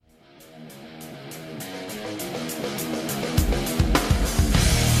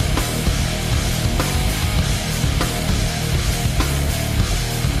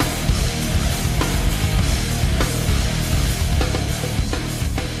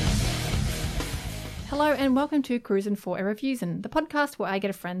Hello and welcome to Cruisin' for a Reviewsin', the podcast where I get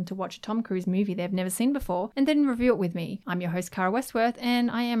a friend to watch a Tom Cruise movie they've never seen before and then review it with me. I'm your host, Cara Westworth,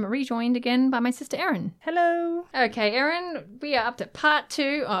 and I am rejoined again by my sister, Erin. Hello. Okay, Erin, we are up to part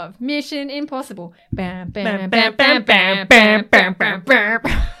 2 of Mission Impossible. Bam, bam, bam, bam, bam, bam, bam, bam, bam.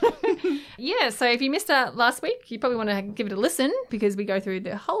 Yeah, so if you missed out last week, you probably want to give it a listen because we go through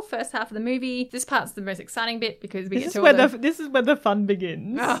the whole first half of the movie. This part's the most exciting bit because we get to all this is where the fun begins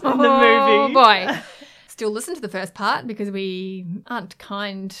in the movie. Oh, boy. Still listen to the first part because we aren't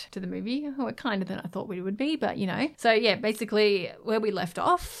kind to the movie. We're kinder than I thought we would be, but you know. So yeah, basically where we left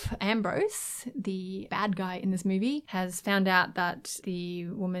off, Ambrose, the bad guy in this movie, has found out that the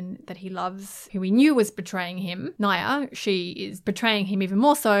woman that he loves, who he knew was betraying him, Naya, she is betraying him even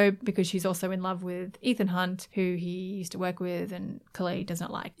more so because she's also in love with Ethan Hunt, who he used to work with and Khalid does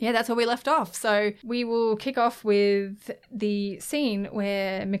not like. Yeah, that's where we left off. So we will kick off with the scene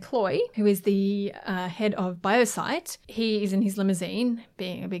where McCloy, who is the head of Biosite, he is in his limousine,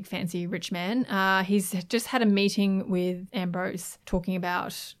 being a big fancy rich man. He's just had a meeting with Ambrose talking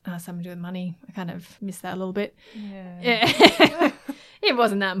about something to do with money. I kind of missed that a little bit. Yeah. It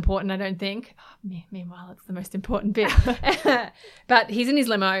wasn't that important, I don't think. Meanwhile, it's the most important bit. But he's in his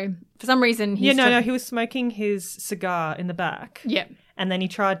limo. For some reason, he was smoking his cigar in the back. Yeah. And then he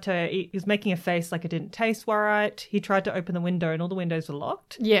was making a face like it didn't taste right. He tried to open the window and all the windows were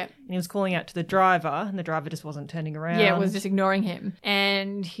locked. Yeah. And he was calling out to the driver and the driver just wasn't turning around. Yeah, was just ignoring him.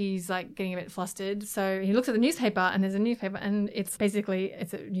 And he's like getting a bit flustered. So he looks at the newspaper and there's a newspaper and it's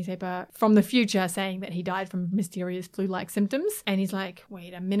a newspaper from the future saying that he died from mysterious flu-like symptoms. And he's like,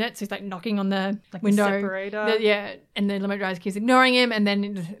 wait a minute. So he's like knocking on the window. The separator. And the limo driver keeps ignoring him and then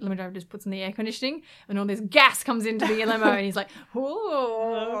the limo driver just puts on the air conditioning and all this gas comes into the limo and he's like, whoa.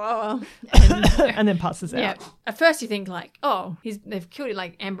 And then passes out. Yeah. At first you think like, oh, they've killed it,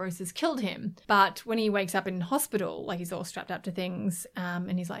 like Ambrose has killed him. But when he wakes up in hospital, like he's all strapped up to things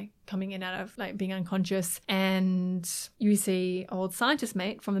and he's like coming in out of like being unconscious and you see old scientist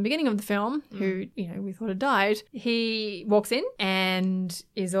mate from the beginning of the film who, we thought had died. He walks in and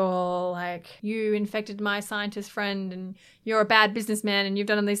is all like, you infected my scientist friend and you're a bad businessman and you've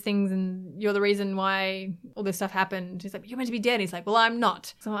done all these things and you're the reason why all this stuff happened. He's like, you're meant to be dead. He's like, well, I'm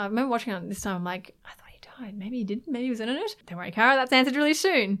not. So I remember watching it this time. I'm like, I thought he died. Maybe he didn't. Maybe he was in it. Don't worry, Cara. That's answered really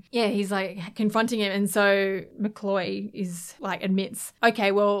soon. Yeah, he's like confronting him. And so McCloy is like admits,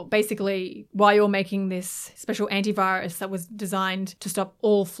 okay, well, basically while you're making this special antivirus that was designed to stop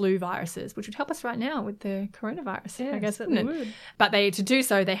all flu viruses, which would help us right now with the coronavirus, I guess, wouldn't it? Would. But to do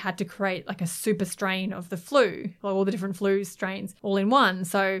so, they had to create like a super strain of the flu, like all the different flu strains all in one.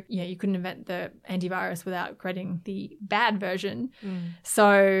 So, you couldn't invent the antivirus without creating the bad version.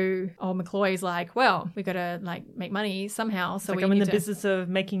 So old McCloy's like, well, we got to like make money somehow. So I'm in the business of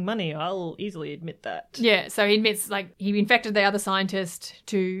making money. I'll easily admit that. Yeah. So he admits like he infected the other scientist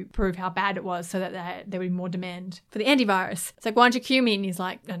to prove how bad it was so that there would be more demand for the antivirus. It's like, why don't you cue me? And he's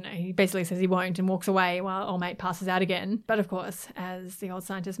like, I don't know. He basically says he won't and walks away while old mate passes out again. But of course, as the old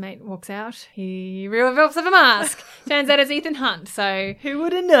scientist mate walks out, he reveals a mask. Turns out it's Ethan Hunt. So who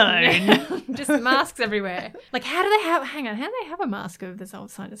would have known? Just masks everywhere. Like, how do they have a mask of this old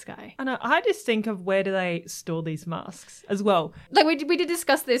scientist guy? I know. I just think of where do they store these masks as well. Like we did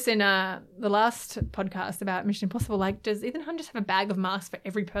discuss this in the last podcast about Mission Impossible. Like, does Ethan Hunt just have a bag of masks for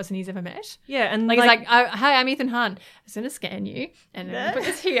every person he's ever met? Yeah, and like he's like, hi, I'm Ethan Hunt. I'm going to scan you and put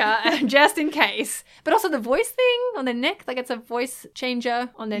this here just in case. But also the voice thing on their neck, like it's a voice changer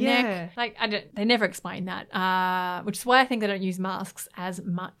on their neck. Like they never explain that, which is why I think they don't use masks as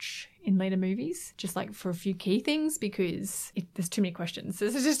much in later movies, just like for a few key things, because there's too many questions.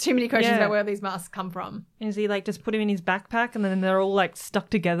 There's just too many questions about where these masks come from. Is he like just put him in his backpack and then they're all like stuck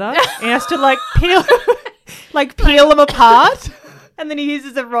together? He has to like peel them apart, and then he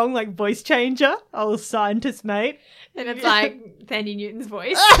uses the wrong like voice changer. Old scientist mate, and it's like Thandie Newton's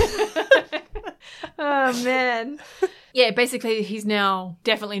voice. Oh man. Yeah, basically he's now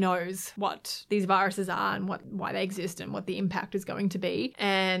definitely knows what these viruses are and why they exist and what the impact is going to be.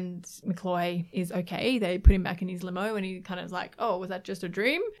 And McCloy is okay. They put him back in his limo and he kind of like, oh, was that just a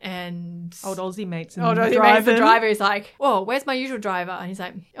dream? And old Aussie mates the driver is like, whoa, where's my usual driver? And he's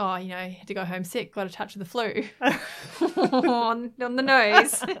like, oh, had to go home sick, got a touch of the flu on the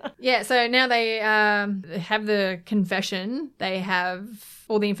nose. Yeah, so now they have the confession. They have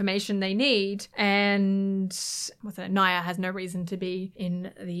all the information they need, and Naya has no reason to be in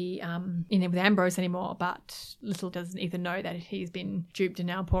with Ambrose anymore, but little does Ethan know that he's been duped and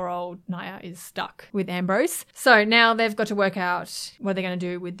now poor old Naya is stuck with Ambrose. So now they've got to work out what they're going to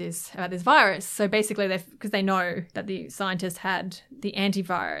do with this virus. So basically because they know that the scientist had the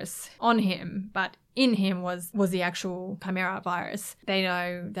antivirus on him, but in him was the actual Chimera virus. They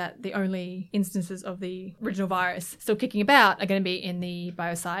know that the only instances of the original virus still kicking about are going to be in the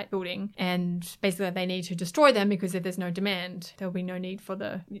biosite building, and basically they need to destroy them because if there's no demand, there'll be no need for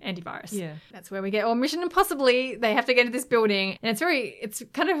the antivirus. Yeah. That's where we get, Mission Impossibly, they have to get into this building, and it's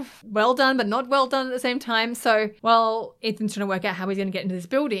kind of well done, but not well done at the same time. So while Ethan's trying to work out how he's going to get into this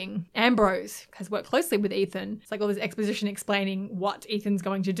building, Ambrose has worked closely with Ethan. It's like all this exposition explaining what Ethan's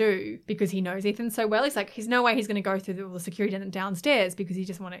going to do because he knows Ethan so well. He's like, there's no way he's going to go through all the security downstairs because he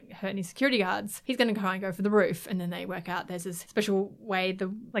doesn't want to hurt any security guards. He's going to try and go for the roof, and then they work out there's this special way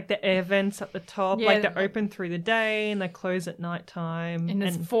like the air vents at the top, like they're open through the day and they close at nighttime. And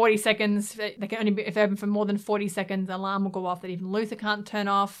there's 40 seconds. They can only be, if they're open for more than 40 seconds, an alarm will go off that even Luther can't turn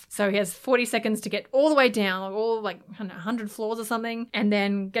off. So he has 40 seconds to get all the way down, like all like 100 floors or something, and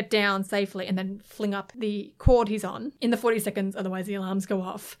then get down safely and then fling up the cord he's on in the 40 seconds. Otherwise the alarms go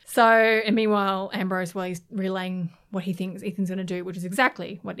off. So, and meanwhile, Ambrose, while he's relaying what he thinks Ethan's going to do, which is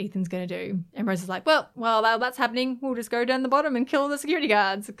exactly what Ethan's going to do. Ambrose is like, well, that's happening. We'll just go down the bottom and kill the security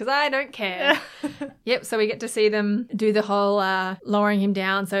guards because I don't care. Yep. So we get to see them do the whole lowering him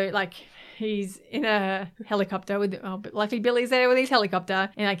down. So like he's in a helicopter with, luckily Billy's there with his helicopter,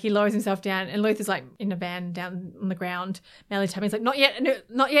 and like he lowers himself down, and Luther's like in a van down on the ground. Melly tapping, he's like, not yet,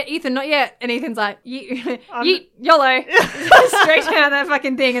 Ethan, not yet. And Ethan's like, yeet, YOLO. Straight down that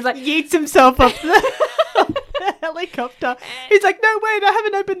fucking thing. It's like, yeets himself up the helicopter. He's like, no, wait, I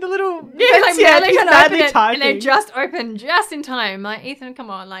haven't opened the little vents yet. He's badly typing. And they just opened just in time. Like, Ethan, come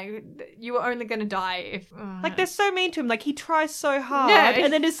on, like, you were only going to die if... Like, they're so mean to him. Like, he tries so hard,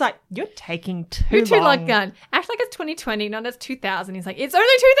 and then it's like, you're taking too long. Like gun. Act like it's 2020, not it's 2000. He's like, it's only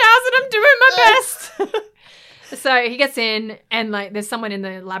 2000, I'm doing my best. So he gets in, and like there's someone in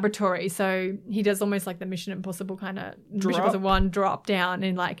the laboratory, so he does almost like the Mission Impossible kind of Mission Impossible 1 drop down,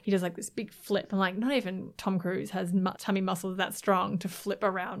 and like he does like this big flip, and like not even Tom Cruise has tummy muscles that strong to flip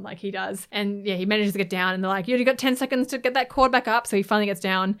around like he does. And yeah, he manages to get down, and they're like, you only got 10 seconds to get that cord back up. So he finally gets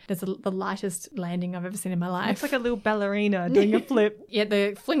down. That's the lightest landing I've ever seen in my life. It's like a little ballerina doing a flip.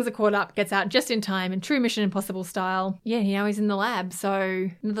 Yeah, flings the cord up, gets out just in time in true Mission Impossible style. Yeah, now he's in the lab, so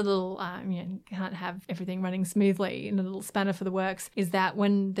another little can't have everything running smoothly in a little spanner for the works is that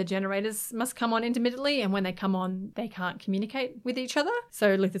when the generators must come on intermittently, and when they come on they can't communicate with each other.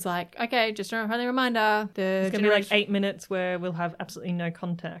 So Luther's like, okay, just a friendly reminder, it's going to be like 8 minutes where we'll have absolutely no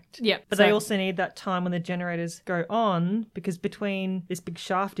contact. Yeah, but they also need that time when the generators go on, because between this big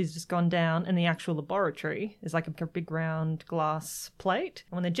shaft is just gone down and the actual laboratory is like a big round glass plate,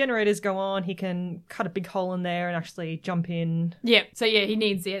 and when the generators go on he can cut a big hole in there and actually jump in. Yeah, so yeah, it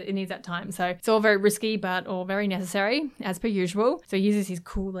needs that time. So it's all very risky but all very necessary as per usual. So he uses his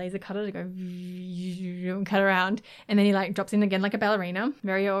cool laser cutter to go and cut around, and then he like drops in again like a ballerina,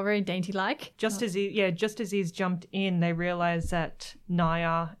 very dainty like. Just as he's jumped in, they realize that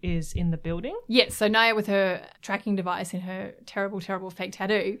Naya is in the building. Yes, so Naya with her tracking device and her terrible fake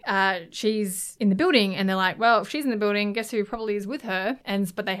tattoo, she's in the building, and they're like, well, if she's in the building, guess who probably is with her?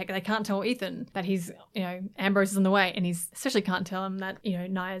 But they can't tell Ethan that he's, Ambrose is on the way, and he's especially can't tell him that,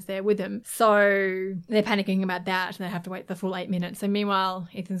 Naya's there with him. So they're panicking about that, and they have to wait the full 8 minutes. So meanwhile,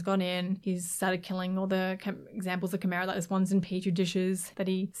 Ethan's gone in, he's started killing all the examples of Chimera, like there's ones in Petri dishes that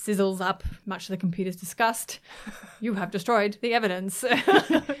he sizzles up, much to the computer's disgust. You have destroyed the evidence.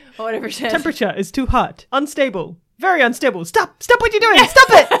 Or whatever it says. Temperature is too hot. Unstable. Very unstable. Stop what you're doing. Stop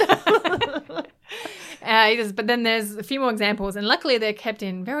it. But then there's a few more examples, and luckily they're kept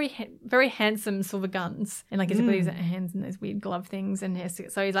in very handsome silver guns, and like he's got these hands and those weird glove things, and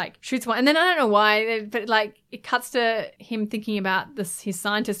so he like shoots one, and then I don't know why, but like it cuts to him thinking about his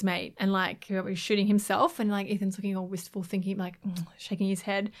scientist mate, and like he's shooting himself, and like Ethan's looking all wistful, thinking like shaking his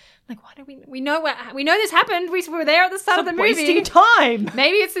head, like why do we know this happened? We were there at the start of the movie. Wasting time.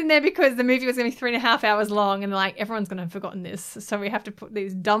 Maybe it's in there because the movie was going to be 3.5 hours long, and like everyone's going to have forgotten this, so we have to put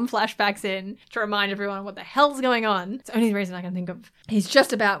these dumb flashbacks in to remind everyone what the hell's going on. It's the only reason I can think of. He's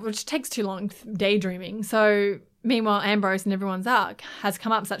just about, which takes too long, daydreaming. So meanwhile, Ambrose and everyone's arc has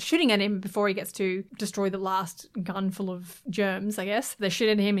come up, starts shooting at him before he gets to destroy the last gun full of germs, I guess. They shoot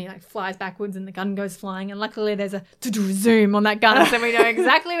at him, he like flies backwards and the gun goes flying, and luckily there's a zoom on that gun, so we know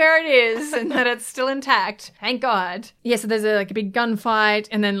exactly where it is and that it's still intact. Thank God. Yeah, so there's a big gunfight,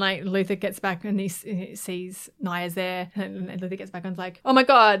 and then like Luther gets back and he sees Naya's there, and Luther gets back and is like, oh my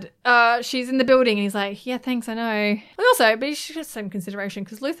God, she's in the building, and he's like, yeah, thanks, I know. And also, but he should have some consideration,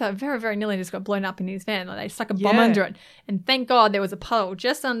 because Luther very nearly just got blown up in his van. Like they stuck a bomb under it, and thank God there was a puddle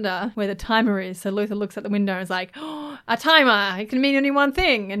just under where the timer is. So Luther looks at the window and is like, oh, a timer. It can mean only one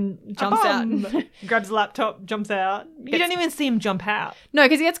thing, and jumps out. Grabs a laptop, jumps out. You don't even see him jump out. No,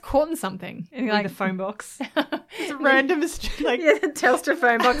 because he gets caught in something. And Like the phone box. It's a random, like... Yeah, the Telstra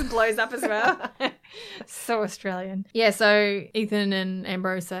phone box blows up as well. So Australian. Yeah, so Ethan and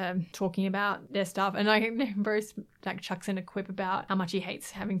Ambrose are talking about their stuff, and like Ambrose like chucks in a quip about how much he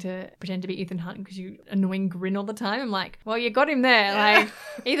hates having to pretend to be Ethan Hunt because you annoying grin all the time. I'm like, well, you got him there. Like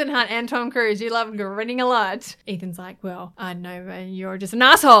Ethan Hunt and Tom Cruise, you love grinning a lot. Ethan's like, well, I know you're just an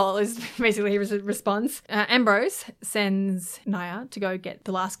asshole is basically his response. Ambrose sends Naya to go get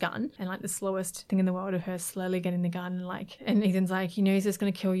the last gun, and like the slowest thing in the world of her slowly getting the gun, and Ethan's like, he's just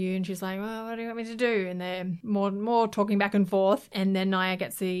gonna kill you, and she's like, well, what do you want me to do? And they're more talking back and forth, and then Naya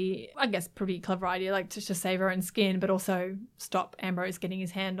gets the, I guess, pretty clever idea, like to save her own skin, but also stop Ambrose getting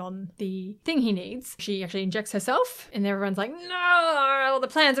his hand on the thing he needs. She actually injects herself, and everyone's like, no, all the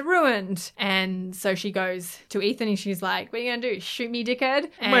plans are ruined. And so she goes to Ethan, and she's like, what are you gonna do? Shoot me,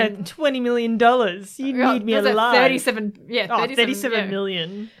 dickhead? And we're $20 million. You need me alive. 37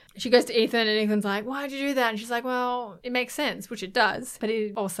 million. She goes to Ethan, and Ethan's like, why'd you do that? And she's like, well, it makes sense, which it does. But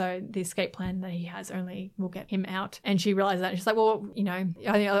it also, the escape plan that he has only will get him out. And she realizes that. And she's like, well, the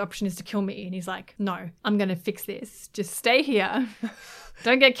only other option is to kill me. And he's like, no, I'm going to fix this. Just stay here.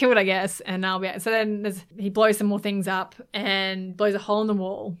 Don't get killed, I guess, and I'll be out. So then he blows some more things up and blows a hole in the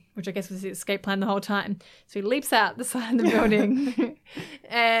wall, which I guess was his escape plan the whole time. So he leaps out the side of the building.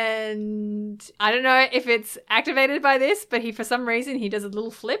 And I don't know if it's activated by this, but for some reason, he does a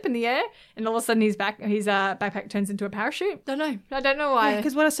little flip in the air, and all of a sudden his backpack turns into a parachute. Don't know. I don't know why.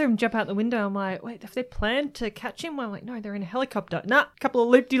 Because when I saw him jump out the window, I'm like, wait, have they planned to catch him? I'm like, no, they're in a helicopter. Nah, a couple of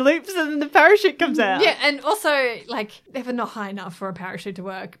loop-de-loops, and then the parachute comes out. Yeah, and also, like, they're not high enough for a parachute to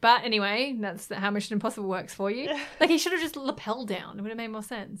work. But anyway, that's how Mission Impossible works for you. Like, he should have just lapelled down. It would have made more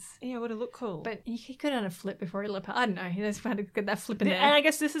sense. Yeah, it would have looked cool. But he could have done a flip before he lapelled. I don't know. He just had to get that flip in there. And I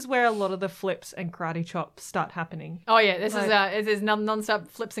guess this is where a lot of the flips and karate chops start happening. Oh, yeah. This is non-stop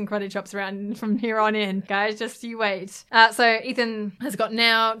flips and karate chops around from here on in. Guys, just you wait. So Ethan has gotten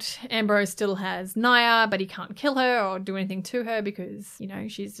out. Ambrose still has Naya, but he can't kill her or do anything to her because,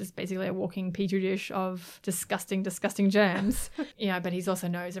 she's just basically a walking petri dish of disgusting, disgusting germs. But he's also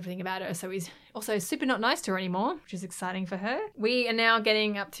knows everything about her, so he's also super not nice to her anymore, which is exciting for her. We are now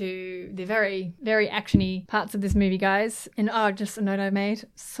getting up to the very, very actiony parts of this movie, guys. And just a note I made,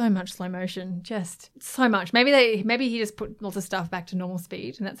 so much slow motion, just so much. Maybe he just put lots of stuff back to normal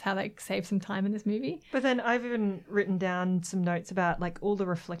speed, and that's how they save some time in this movie. But then I've even written down some notes about like all the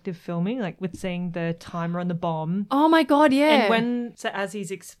reflective filming, like with seeing the timer on the bomb. Oh my god, yeah. And as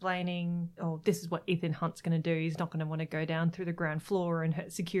he's explaining, this is what Ethan Hunt's going to do, he's not going to want to go down through the ground floor and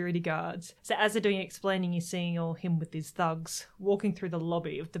hurt security guards. So as they're doing explaining, you're seeing him with his thugs walking through the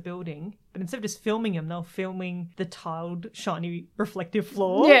lobby of the building. But instead of just filming him, they're filming the tiled, shiny, reflective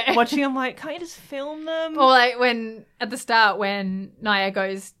floor. Yeah. Watching, I'm like, can't you just film them? Or like at the start, when Naya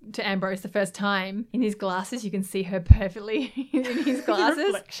goes to Ambrose the first time, in his glasses, you can see her perfectly in his glasses.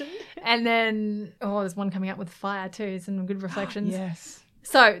 Reflection. And then, there's one coming up with fire too, some good reflections. Yes.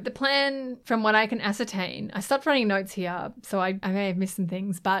 So the plan, from what I can ascertain, I stopped writing notes here, so I may have missed some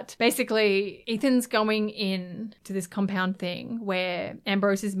things, but basically Ethan's going in to this compound thing where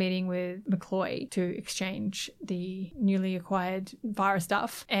Ambrose is meeting with McCloy to exchange the newly acquired virus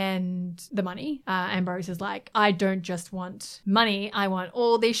stuff and the money. Ambrose is like, I don't just want money, I want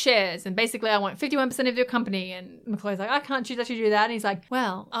all these shares, and basically I want 51% of your company. And McCloy's like, I can't let you do that. And he's like,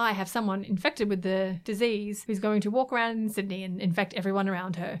 well, I have someone infected with the disease who's going to walk around in Sydney and infect everyone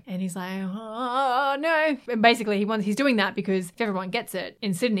around her. And he's like, oh no. And basically he's doing that because if everyone gets it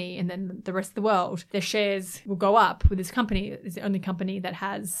in Sydney and then the rest of the world, their shares will go up with this company. It's the only company that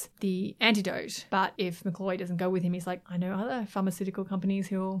has the antidote. But if McCloy doesn't go with him, he's like, I know other pharmaceutical companies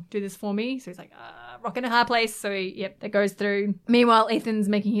who'll do this for me. So he's like, rock in a hard place. So that goes through. Meanwhile, Ethan's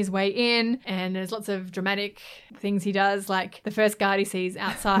making his way in, and there's lots of dramatic things he does, like the first guard he sees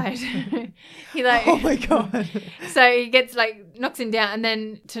outside. Oh my god. So he gets knocks him down, and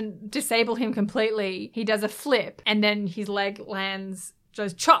then to disable him completely, he does a flip, and then his leg lands,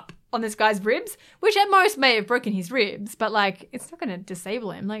 goes chop on this guy's ribs, which at most may have broken his ribs, but it's not going to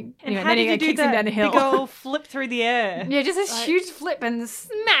disable him. Anyway, then he kicks him down a hill. Big old flip through the air. Yeah, just this huge flip and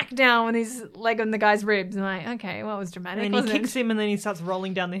smack down with his leg on the guy's ribs. I'm like, okay, well, it was dramatic. And then he kicks him, and then he starts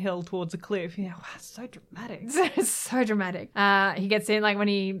rolling down the hill towards a cliff. Wow, so dramatic. So dramatic. He gets in, when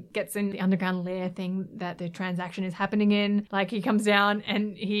he gets in the underground lair thing that the transaction is happening in, he comes down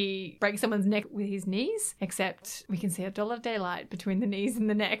and he breaks someone's neck with his knees, except we can see a dollar daylight between the knees and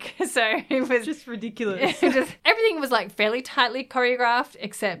the neck. So it was Just ridiculous. just everything was like fairly tightly choreographed,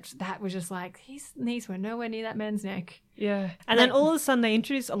 except that was just like his knees were nowhere near that man's neck. Yeah. And then all of a sudden they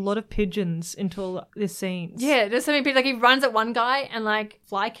introduce a lot of pigeons into all this scenes. Yeah, there's so many people. Like he runs at one guy and like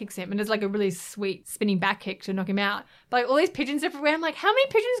fly kicks him, and there's like a really sweet spinning back kick to knock him out. But like all these pigeons everywhere. I'm like, how many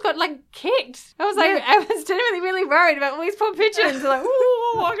pigeons got like kicked? I was like, I was genuinely really worried about all these poor pigeons. Like,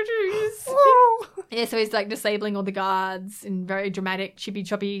 oh, yeah. So he's like disabling all the guards in very dramatic, chippy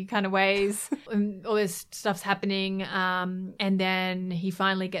choppy kind of ways. And all this stuff's happening, and then he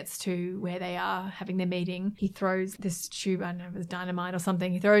finally gets to where they are having their meeting. He throws this tube, I don't know if it was dynamite or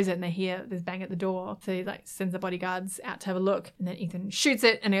something. He throws it and they hear this bang at the door. So he like sends the bodyguards out to have a look, and then Ethan shoots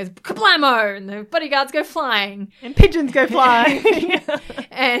it and it goes kablamo, and the bodyguards go flying And pigeons go flying.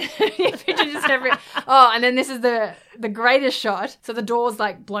 and pigeons just everywhere. Oh, and then this is the greatest shot. So the door's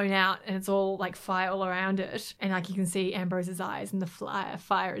like blown out and it's all like fire all around it, and like you can see Ambrose's eyes, and the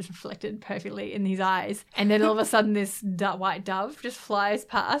fire is reflected perfectly in his eyes. And then all of a sudden this white dove just flies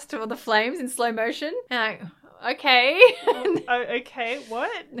past all the flames in slow motion, and okay. Okay,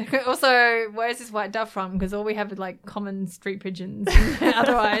 what? Also, where's this white dove from? Because all we have is like common street pigeons.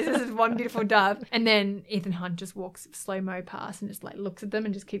 Otherwise, this is one beautiful dove. And then Ethan Hunt just walks slow-mo past and just like looks at them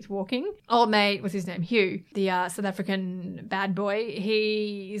and just keeps walking. Old mate, what's his name? Hugh, the South African bad boy.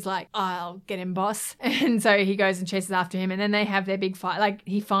 He's like, I'll get him, boss. And so he goes and chases after him, and then they have their big fight. Like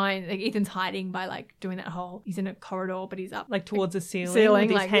Ethan's hiding by like doing that whole, he's in a corridor, but he's up Like towards the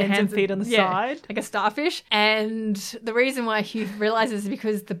ceiling with his hands and feet on the side. like a starfish. And the reason why Hugh realizes is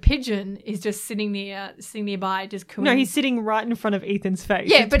because the pigeon is just sitting nearby, just cooing. No, he's sitting right in front of Ethan's face.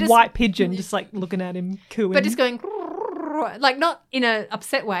 Yeah, It's but white pigeon just like looking at him cooing. but just going like not in an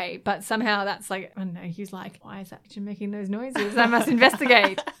upset way, but somehow that's like, I don't know, Hugh's like, why is that pigeon making those noises? I must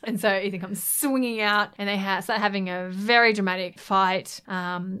investigate. And so Ethan comes swinging out, and they start having a very dramatic fight.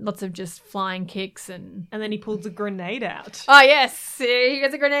 Lots of just flying kicks and then he pulls a grenade out. oh yes, he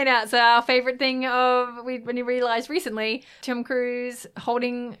gets a grenade out. So our favourite thing when you realised recently, Tom Cruise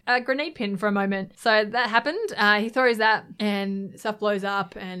holding a grenade pin for a moment. So that happened. He throws that and stuff blows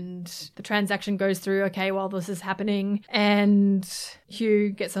up, and the transaction goes through okay while this is happening. And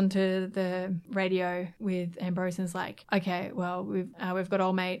Hugh gets onto the radio with Ambrose and is like, okay, well, we've got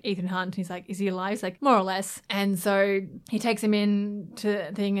old mate Ethan Hunt. And he's like, is he alive? He's like, more or less. And so he takes him in to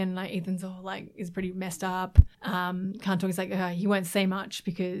the thing, and like Ethan's all like, is pretty messed up. Can't talk. He's like, he won't say much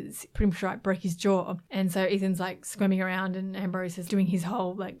because pretty sure I broke his jaw. And so Ethan's like squirming around, and Ambrose is doing his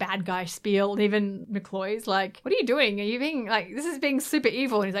whole like bad guy spiel. And even McCloy's like, what are you doing? Are you being like, this is being super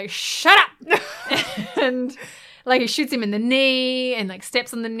evil? And he's like, shut up. And like he shoots him in the knee and like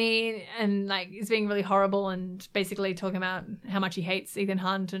steps on the knee and like is being really horrible and basically talking about how much he hates Ethan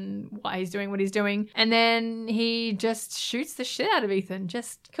Hunt and why he's doing what he's doing. And then he just shoots the shit out of Ethan,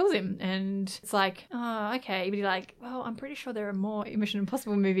 just kills him. And it's like, oh, okay. But he's like, well, I'm pretty sure there are more Mission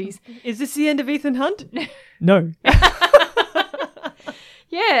Impossible movies. Is this the end of Ethan Hunt? No.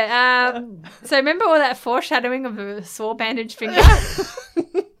 Yeah. So remember all that foreshadowing of a sore bandaged finger?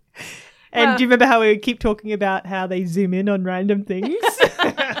 And do you remember how we keep talking about how they zoom in on random things?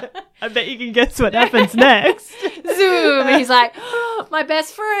 I bet you can guess what happens next. Zoom. And he's like, oh, my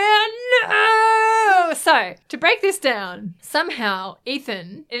best friend. No. So to break this down, somehow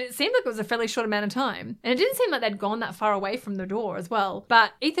Ethan, it seemed like it was a fairly short amount of time, and it didn't seem like they'd gone that far away from the door as well,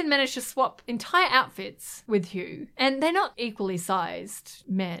 but Ethan managed to swap entire outfits with Hugh, and they're not equally sized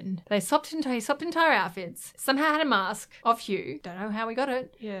men. He swapped entire outfits, somehow had a mask of Hugh, don't know how we got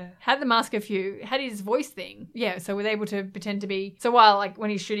it, had the mask of Hugh, had his voice thing, so was able to pretend to be, so while like when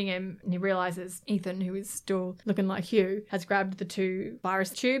he's shooting him and he realizes Ethan, who is still looking like Hugh, has grabbed the 2 virus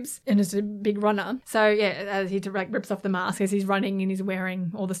tubes and is a big runner. So as he like rips off the mask as he's running and he's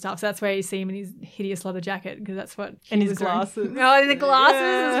wearing all the stuff. So that's where you see him in his hideous leather jacket, because that's what Hugh and his was glasses. Wearing. Oh, and the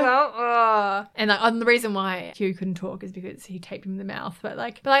glasses as well. Oh. And like, the reason why Hugh couldn't talk is because he taped him in the mouth. But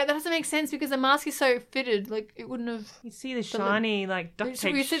like that doesn't make sense because the mask is so fitted. Like it wouldn't have. You see the shiny like duct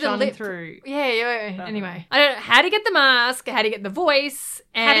tape you see shone the lip through. Yeah. Anyway, I don't know how to get the mask, how to get the voice,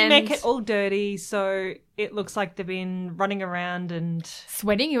 and how do you make it all dirty so it looks like they've been running around and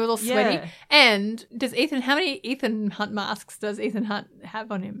sweating. He was all sweaty. And how many Ethan Hunt masks does Ethan Hunt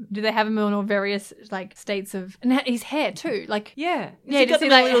have on him? Do they have him on all various like states of, and his hair too? Like yeah. Does got he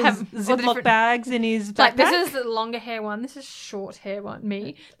the like little have Ziploc bags in his backpack? Like this is the longer hair one. This is short hair one.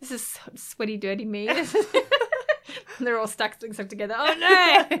 Me. This is sweaty, dirty me. They're all stuck together.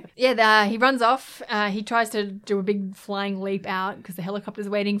 Oh no! Yeah, he runs off. He tries to do a big flying leap out because the helicopter's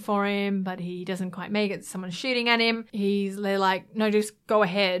waiting for him, but he doesn't quite make it. Someone's shooting at him. They're like, no, just go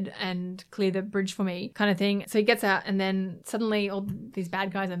ahead and clear the bridge for me, kind of thing. So he gets out, and then suddenly all these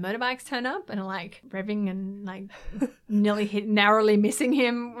bad guys on motorbikes turn up and are like revving and like narrowly missing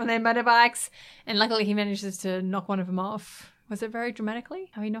him on their motorbikes. And luckily he manages to knock one of them off. Was it very dramatically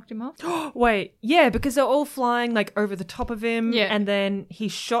how he knocked him off? Wait, yeah, because they're all flying like over the top of him, Yeah. and then he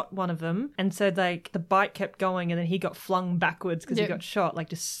shot one of them, and so like the bike kept going, and then he got flung backwards because he got shot, like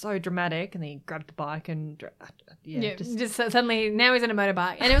just so dramatic, and then he grabbed the bike and just suddenly now he's on a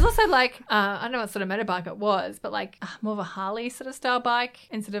motorbike, and it was also like I don't know what sort of motorbike it was, but like more of a Harley sort of style bike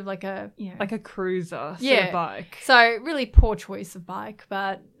instead of like a like a cruiser sort of bike. So really poor choice of bike,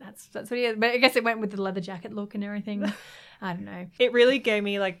 but that's what he is. But I guess it went with the leather jacket look and everything. I don't know. It really gave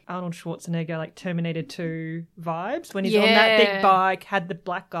me like Arnold Schwarzenegger, like Terminator 2 vibes when he's on that big bike, had the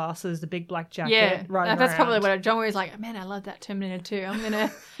black glasses, the big black jacket. Yeah, that's probably what John was like. Man, I love that Terminator 2.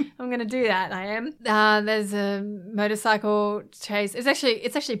 I'm gonna do that. I am. There's a motorcycle chase. It's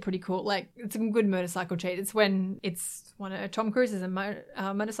actually pretty cool. Like it's a good motorcycle chase. It's when it's one of Tom Cruise's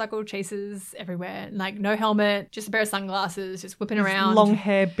motorcycle chases everywhere. Like no helmet, just a pair of sunglasses, just whipping around. Long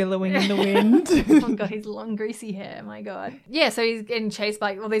hair billowing in the wind. Oh god, his long greasy hair. My god. Yeah, so he's getting chased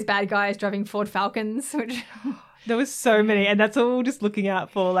by all these bad guys driving Ford Falcons, which there was so many, and that's all just looking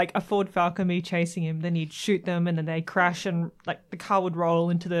out for like a Ford Falcon be chasing him. Then he'd shoot them, and then they crash, and like the car would roll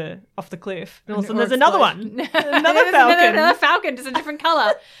off the cliff. And also, there's another one, another Falcon, another Falcon, just a different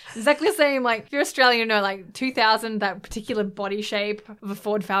color, exactly the same. Like if you're Australian, you know, like 2000, that particular body shape of a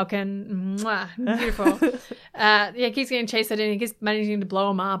Ford Falcon, mwah, beautiful. He keeps getting chased, and he keeps managing to blow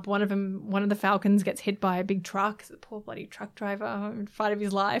him up. One of the Falcons gets hit by a big truck. The poor bloody truck driver, fight of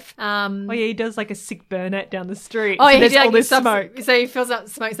his life. He does like a sick burnout down the street. Oh, yeah, there's all this smoke. So he fills up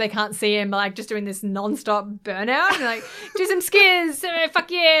smoke so they can't see him, but like just doing this non-stop burnout. And like, do some skids,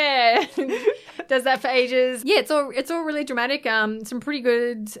 fuck yeah. Does that for ages. Yeah, it's all really dramatic. Some pretty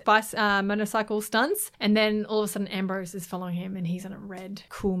good motorcycle stunts. And then all of a sudden Ambrose is following him, and he's on a red,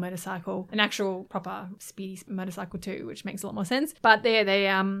 cool motorcycle. An actual proper speedy motorcycle too, which makes a lot more sense. But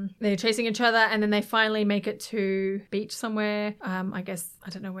they're chasing each other, and then they finally make it to beach somewhere. I guess, I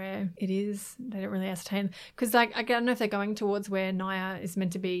don't know where it is. They don't really ascertain. Because I don't know if they're going towards where Naya is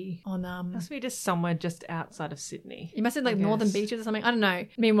meant to be on. Must be just somewhere just outside of Sydney. It must be like northern beaches or something. I don't know.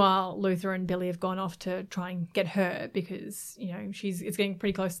 Meanwhile, Luther and Billy have gone off to try and get her because, you know, it's getting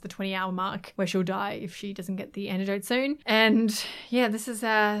pretty close to the 20-hour mark where she'll die if she doesn't get the antidote soon. And yeah, this is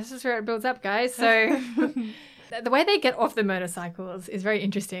where it builds up, guys. So the way they get off the motorcycles is very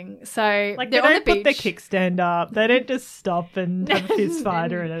interesting. So like they're they on don't the put beach. the kickstand up. They don't just stop and have a fist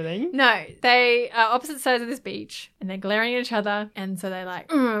fight or anything. No, they are opposite sides of this beach, and they're glaring at each other. And so they're like,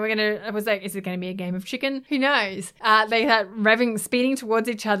 I was like, is it going to be a game of chicken? Who knows? They start speeding towards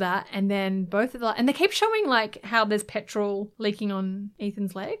each other, and then and they keep showing like how there's petrol leaking on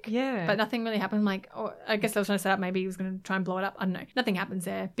Ethan's leg. Yeah. But nothing really happened. Like, I guess they were trying to set up, maybe he was going to try and blow it up. I don't know. Nothing happens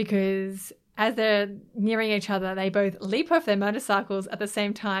there because as they're nearing each other, they both leap off their motorcycles at the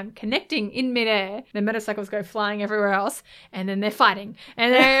same time, connecting in midair. Their motorcycles go flying everywhere else, and then they're fighting.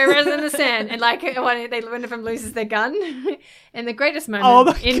 And they're in the sand. And like one of them loses their gun. And the greatest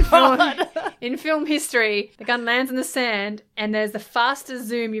moment in film history, the gun lands in the sand, and there's the fastest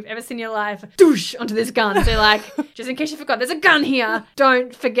zoom you've ever seen in your life. Doosh onto this gun. So like, just in case you forgot, there's a gun here.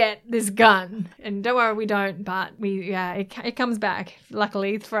 Don't forget this gun. And don't worry, we don't. But it comes back.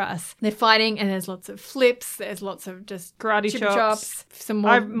 Luckily for us, they're fighting. And there's lots of flips. There's lots of just karate chops. Some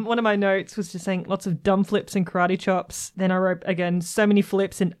more. One of my notes was just saying lots of dumb flips and karate chops. Then I wrote again so many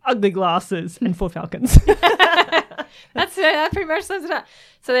flips and ugly glasses and Ford Falcons. That pretty much sums it up.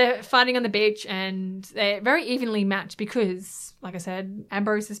 So they're fighting on the beach, and they're very evenly matched because, like I said,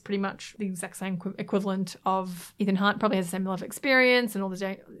 Ambrose is pretty much the exact same equivalent of Ethan Hunt, probably has the same level of experience and all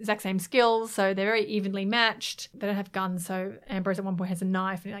the exact same skills, so they're very evenly matched. They don't have guns, so Ambrose at one point has a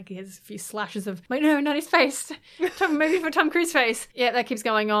knife, and he has a few slashes of, like, no, not his face. Maybe for Tom Cruise's face. Yeah, that keeps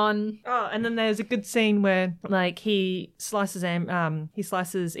going on. Oh, and then there's a good scene where, like, he slices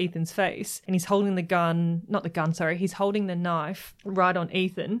Ethan's face, and he's holding the gun, not the gun, sorry, he's holding the knife right on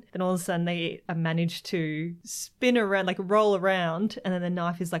Ethan. Then all of a sudden they manage to spin around, like roll around, and then the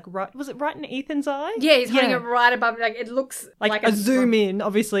knife is like right. Was it right in Ethan's eye? Yeah, he's holding it right above. Like it looks like a zoom in,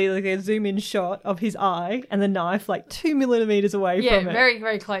 obviously, like a zoom in shot of his eye, and the knife like 2 millimeters away from it. Yeah, very,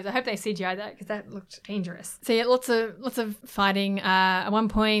 very close. I hope they CGI that because that looked dangerous. So yeah, lots of fighting. At one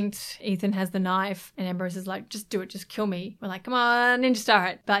point, Ethan has the knife, and Ambrose is like, "Just do it, just kill me." We're like, "Come on, ninja star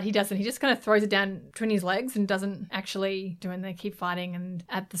it!" But he doesn't. He just kind of throws it down between his legs and doesn't actually do it. And they keep fighting, and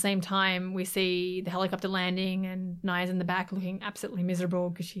at the same time, we see the helicopter landing, and Naya's in the back looking absolutely miserable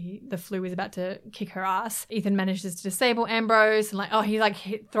because the flu is about to kick her ass. Ethan manages to disable Ambrose, and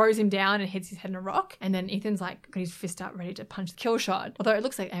he throws him down and hits his head in a rock, and then Ethan's like got his fist up ready to punch the kill shot. Although it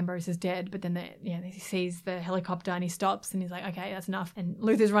looks like Ambrose is dead, but then he sees the helicopter and he stops and he's like, okay, that's enough. And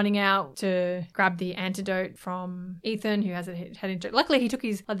Luther's running out to grab the antidote from Ethan, who has a head injury. Luckily, he took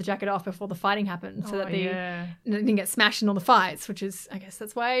his leather jacket off before the fighting happened, so that it didn't get smashed in all the fights, which is, I guess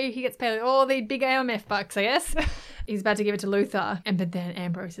that's why he gets paid all the big AMF bucks, I guess. He's about to give it to Luther, but then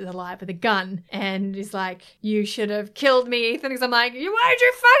Ambrose is alive with a gun, and he's like, you should have killed me, Ethan. Because I'm like, why'd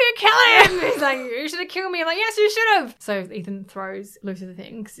you fucking kill him? He's like, you should have killed me. I'm like, yes, you should have. So Ethan throws Luther the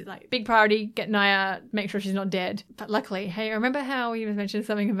thing, because he's like, big priority, get Naya, make sure she's not dead. But luckily, hey, remember how he was mentioning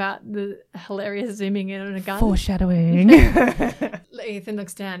something about the hilarious zooming in on a gun? Foreshadowing. Ethan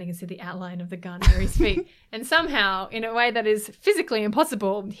looks down, he can see the outline of the gun near his feet. And somehow, in a way that is physically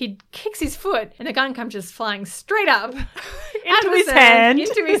impossible, he kicks his foot and the gun comes just flying straight up into his hand.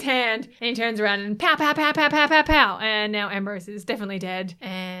 Into his hand. And he turns around and pow, pow, pow, pow, pow, pow, pow. And now Ambrose is definitely dead.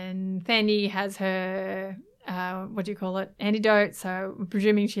 And Thandi has her... antidote. So we're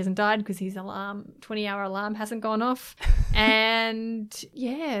presuming she hasn't died because his 20-hour alarm hasn't gone off. And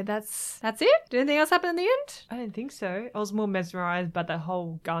yeah, that's it. Did anything else happen in the end? I don't think so. I was more mesmerized by the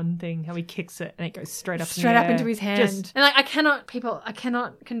whole gun thing, how he kicks it and it goes straight up into his hand. And like, I cannot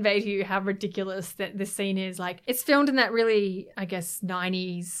convey to you how ridiculous that this scene is. Like, it's filmed in that really, I guess,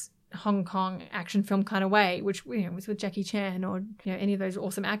 90s Hong Kong action film kind of way, which was with Jackie Chan or any of those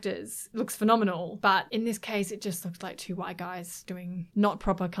awesome actors. It looks phenomenal, but in this case it just looks like two white guys doing not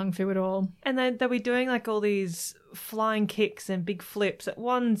proper kung fu at all. And then they'll be doing like all these flying kicks and big flips at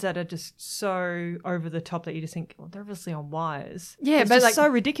ones that are just so over the top that you just think, well, they're obviously on wires. Yeah, it's but just like, so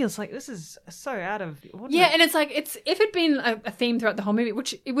ridiculous. Like, this is so out of ordinary. Yeah, and it's like, if it'd been a theme throughout the whole movie,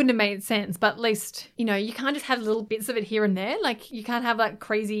 which it wouldn't have made sense, but at least you can't just have little bits of it here and there. Like, you can't have like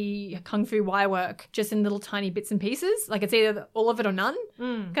crazy kung fu wire work just in little tiny bits and pieces. Like, it's either all of it or none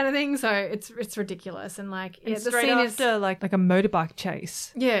kind of thing. So it's ridiculous. And like, and the straight scene after is like a motorbike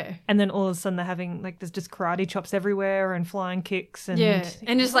chase. Yeah. And then all of a sudden they're having like, there's just karate chops everywhere and flying kicks and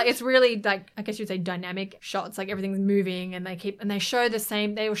and just like, it's really like, I guess you'd say dynamic shots. Like, everything's moving and they show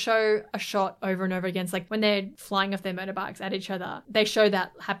they will show a shot over and over again. It's like when they're flying off their motorbikes at each other, they show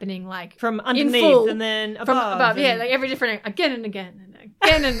that happening like from underneath full, and then above. From above, yeah, like every different, again and again and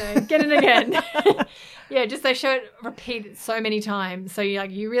again and again and again. Yeah, just they show it repeat so many times, so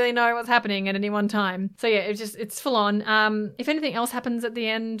you really know what's happening at any one time. So yeah, it's full on. If anything else happens at the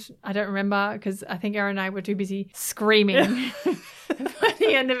end, I don't remember because I think Erin and I were too busy screaming at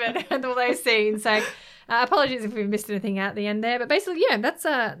the end of it and all those scenes. So apologies if we've missed anything out at the end there, but basically, yeah, that's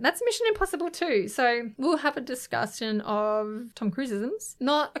Mission Impossible 2. So we'll have a discussion of Tom Cruiseisms.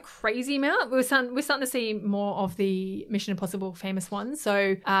 Not a crazy amount. We're starting to see more of the Mission Impossible famous ones.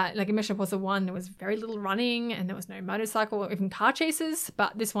 So like in Mission Impossible 1, there was very little running and there was no motorcycle or even car chases,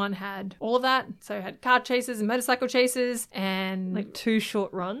 but this one had all of that. So it had car chases and motorcycle chases and like two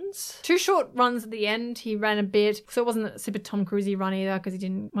short runs. Two short runs at the end. He ran a bit, so it wasn't a super Tom Cruise-y run either because at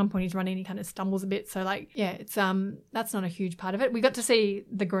one point he's running and he kind of stumbles a bit. So like, yeah, it's that's not a huge part of it. We got to see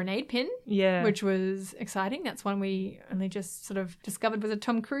the grenade pin, which was exciting. That's one we only just sort of discovered was a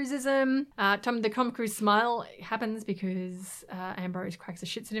Tom Cruiseism. The Tom Cruise smile happens because Ambrose cracks the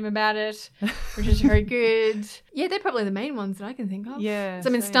shits at him about it, which is very good. Yeah, they're probably the main ones that I can think of. Yeah, so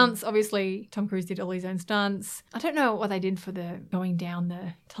I mean, stunts, obviously Tom Cruise did all his own stunts. I don't know what they did for the going down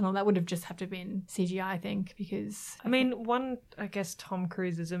the tunnel. That would have just have to have been CGI, I think, because I mean, one, I guess Tom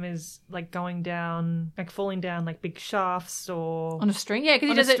Cruiseism is like going down, like falling down like big shafts or on a string. Yeah, because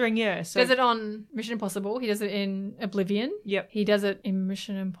he does it. String, yeah. So does it on Mission Impossible. He does it in Oblivion. Yep. He does it in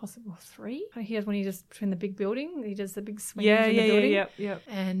Mission Impossible 3. He does when he does between the big building. He does the big swing in the building. Yep.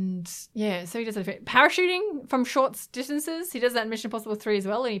 And yeah, so he does it. Parachuting from short distances. He does that in Mission Impossible 3 as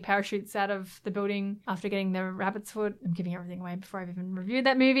well. And he parachutes out of the building after getting the rabbit's foot. I'm giving everything away before I've even reviewed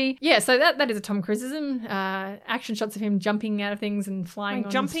that movie. Yeah, so that is a Tom Cruiseism. Action shots of him jumping out of things and flying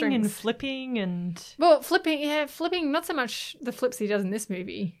on jumping strings. and flipping and right. Well, flipping, not so much the flips he does in this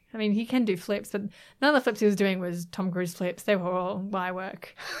movie. I mean, he can do flips, but none of the flips he was doing was Tom Cruise flips. They were all wire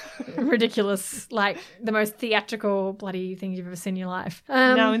work. Ridiculous. Like the most theatrical bloody thing you've ever seen in your life.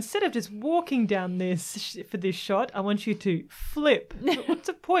 Now, instead of just walking down this for this shot, I want you to flip. What's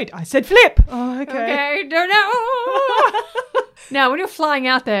the point? I said flip. Oh, okay. Okay, no. Now, when you're flying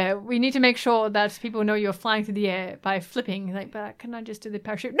out there, we need to make sure that people know you're flying through the air by flipping. Like, but can I just do the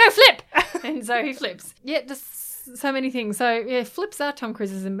parachute? No, flip! And so he flips. Yeah, just so many things. So, yeah, flips are Tom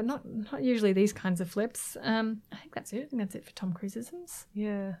Cruiseism, but not usually these kinds of flips. I think that's it. I think that's it for Tom Cruiseisms.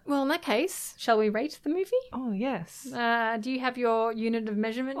 Yeah. Well, in that case, shall we rate the movie? Oh, yes. Do you have your unit of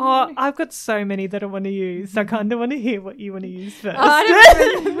measurement? Oh, I've got so many that I want to use. So I kind of want to hear what you want to use first.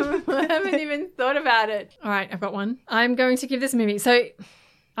 I haven't even thought about it. All right, I've got one. I'm going to give this movie. So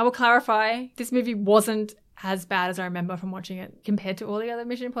I will clarify, this movie wasn't as bad as I remember from watching it. Compared to all the other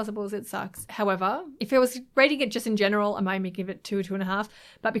Mission Impossibles, it sucks. However, if I was rating it just in general, I might give it 2 or 2.5.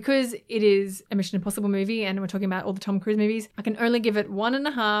 But because it is a Mission Impossible movie and we're talking about all the Tom Cruise movies, I can only give it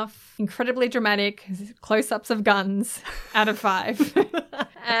 1.5 incredibly dramatic close-ups of guns out of 5.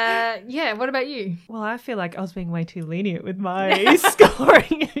 Yeah, what about you? Well, I feel like I was being way too lenient with my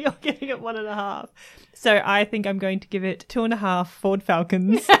scoring. You're giving it 1.5. So I think I'm going to give it 2.5 Ford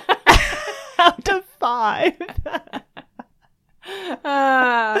Falcons out of 5.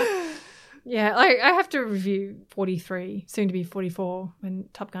 Yeah, I have to review 43, soon to be 44, when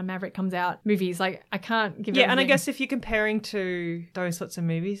Top Gun Maverick comes out. Movies, like, I can't give Yeah, and I everything. guess if you're comparing to those sorts of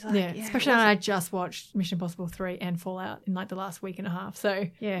movies, like, Yeah, especially when I just watched Mission Impossible 3 and Fallout in like the last week and a half. So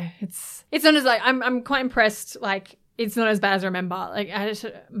yeah, it's not as like I'm quite impressed. Like, it's not as bad as I remember. Like, I had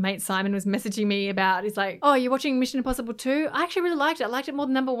a mate Simon was messaging me about, he's like, oh, you're watching Mission Impossible 2? I actually really liked it. I liked it more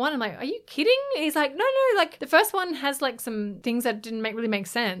than number 1. I'm like, are you kidding? And he's like, no, like the first one has like some things that didn't really make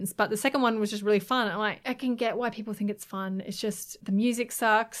sense, but the second one was just really fun. I'm like, I can get why people think it's fun. It's just the music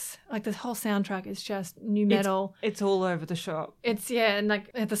sucks. Like the whole soundtrack is just new metal. It's all over the shop. It's, yeah, and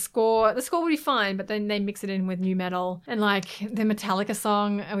like the score would be fine, but then they mix it in with new metal and like the Metallica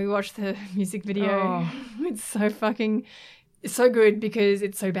song, and we watched the music video. Oh. It's so fucking, it's so good because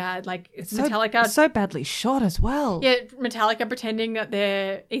it's so bad. Like, it's Metallica. So badly shot as well. Yeah, Metallica pretending that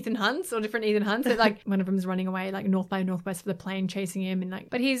they're Ethan Hunts or different Ethan Hunts. It's like one of them's running away like north by northwest with the plane chasing him, and like,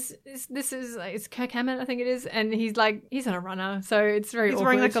 but it's Kirk Hammett, I think it is, and he's on a runner, so it's very He's awkward.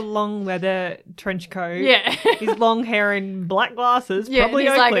 wearing like a long leather trench coat. Yeah. His long hair and black glasses. Yeah, probably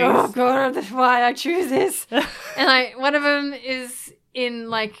and he's like, Oakleys. oh god, that's why I choose this. And like one of them is in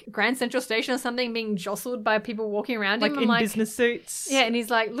like Grand Central Station or something, being jostled by people walking around him. Like in business suits. Yeah, and he's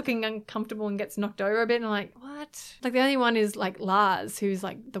like looking uncomfortable and gets knocked over a bit. And I'm like, what? Like the only one is like Lars, who's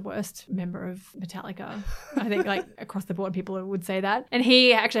like the worst member of Metallica. I think like across the board people would say that. And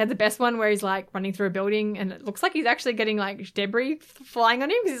he actually had the best one where he's like running through a building and it looks like he's actually getting like debris flying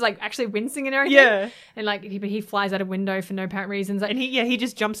on him because he's like actually wincing and everything. Yeah. And like he flies out a window for no apparent reasons. Like, And he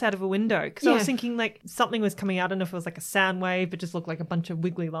just jumps out of a window. Because I was thinking like something was coming out. I don't know if it was like a sound wave, but just looked like a bunch of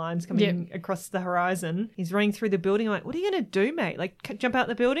wiggly lines coming across the horizon. He's running through the building. I'm like, what are you going to do, mate? Like jump out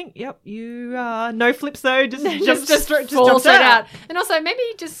the building? Yep, you are. No flips though. Just fall jump straight out. And also maybe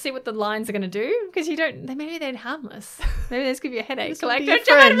just see what the lines are going to do because maybe they're harmless. Maybe they just give you a headache. Like, don't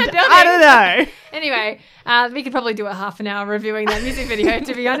jump out of the building. I don't know. Anyway, we could probably do a half an hour reviewing that music video,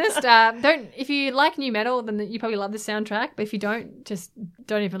 to be honest. If you like new metal, then you probably love the soundtrack. But if you don't, just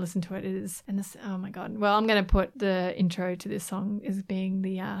don't even listen to it. It is, and this, oh my God. Well, I'm going to put the intro to this song as being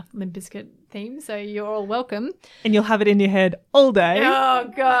the Limp Bizkit theme. So you're all welcome. And you'll have it in your head all day.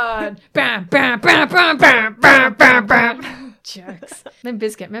 Oh God. Bam, bam, bam, bam, bam, bam, bam, bam. Jerks. Limp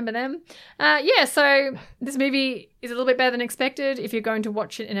Bizkit, remember them? So this movie is a little bit better than expected. If you're going to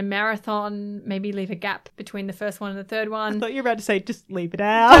watch it in a marathon, maybe leave a gap between the first one and the third one. I thought you were about to say just leave it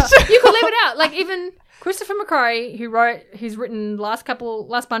out. You could leave it out. Like even Christopher McQuarrie, who's written last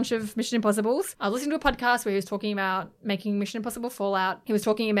bunch of Mission Impossibles. I was listening to a podcast where he was talking about making Mission Impossible Fallout. He was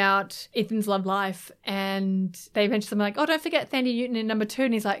talking about Ethan's love life, and they mentioned something like, "Oh, don't forget Thandie Newton in number 2,"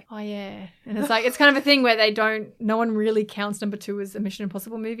 and he's like, "Oh yeah," and it's like it's kind of a thing where no one really counts number 2 as a Mission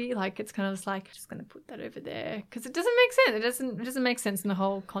Impossible movie. Like it's kind of just like just gonna put that over there because it doesn't make sense. It doesn't make sense in the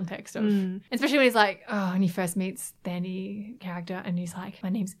whole context of, especially when he's like, oh, and he first meets Thandie character, and he's like, "My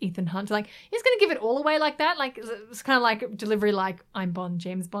name's Ethan Hunt." Like he's gonna give it all away like that. Like it's kind of like delivery, like I'm Bond,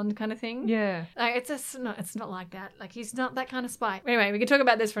 James Bond kind of thing. Yeah. Like it's not like that. Like he's not that kind of spy. Anyway, we could talk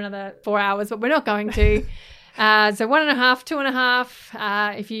about this for another 4 hours, but we're not going to. So 1.5,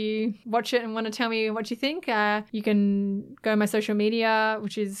 2.5. If you watch it and want to tell me what you think, you can go to my social media,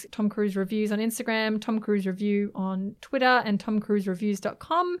 which is Tom Cruise Reviews on Instagram, Tom Cruise Review on Twitter, and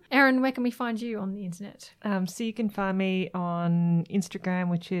tomcruisereviews.com. Erin, where can we find you on the internet? So you can find me on Instagram,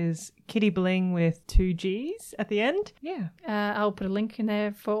 which is Kitty Bling with 2 G's at the end. Yeah. I'll put a link in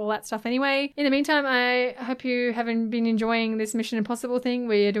there for all that stuff anyway. In the meantime, I hope you haven't been enjoying this Mission Impossible thing.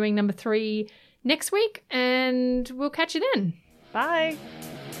 We're doing number 3 next week, and we'll catch you then. Bye.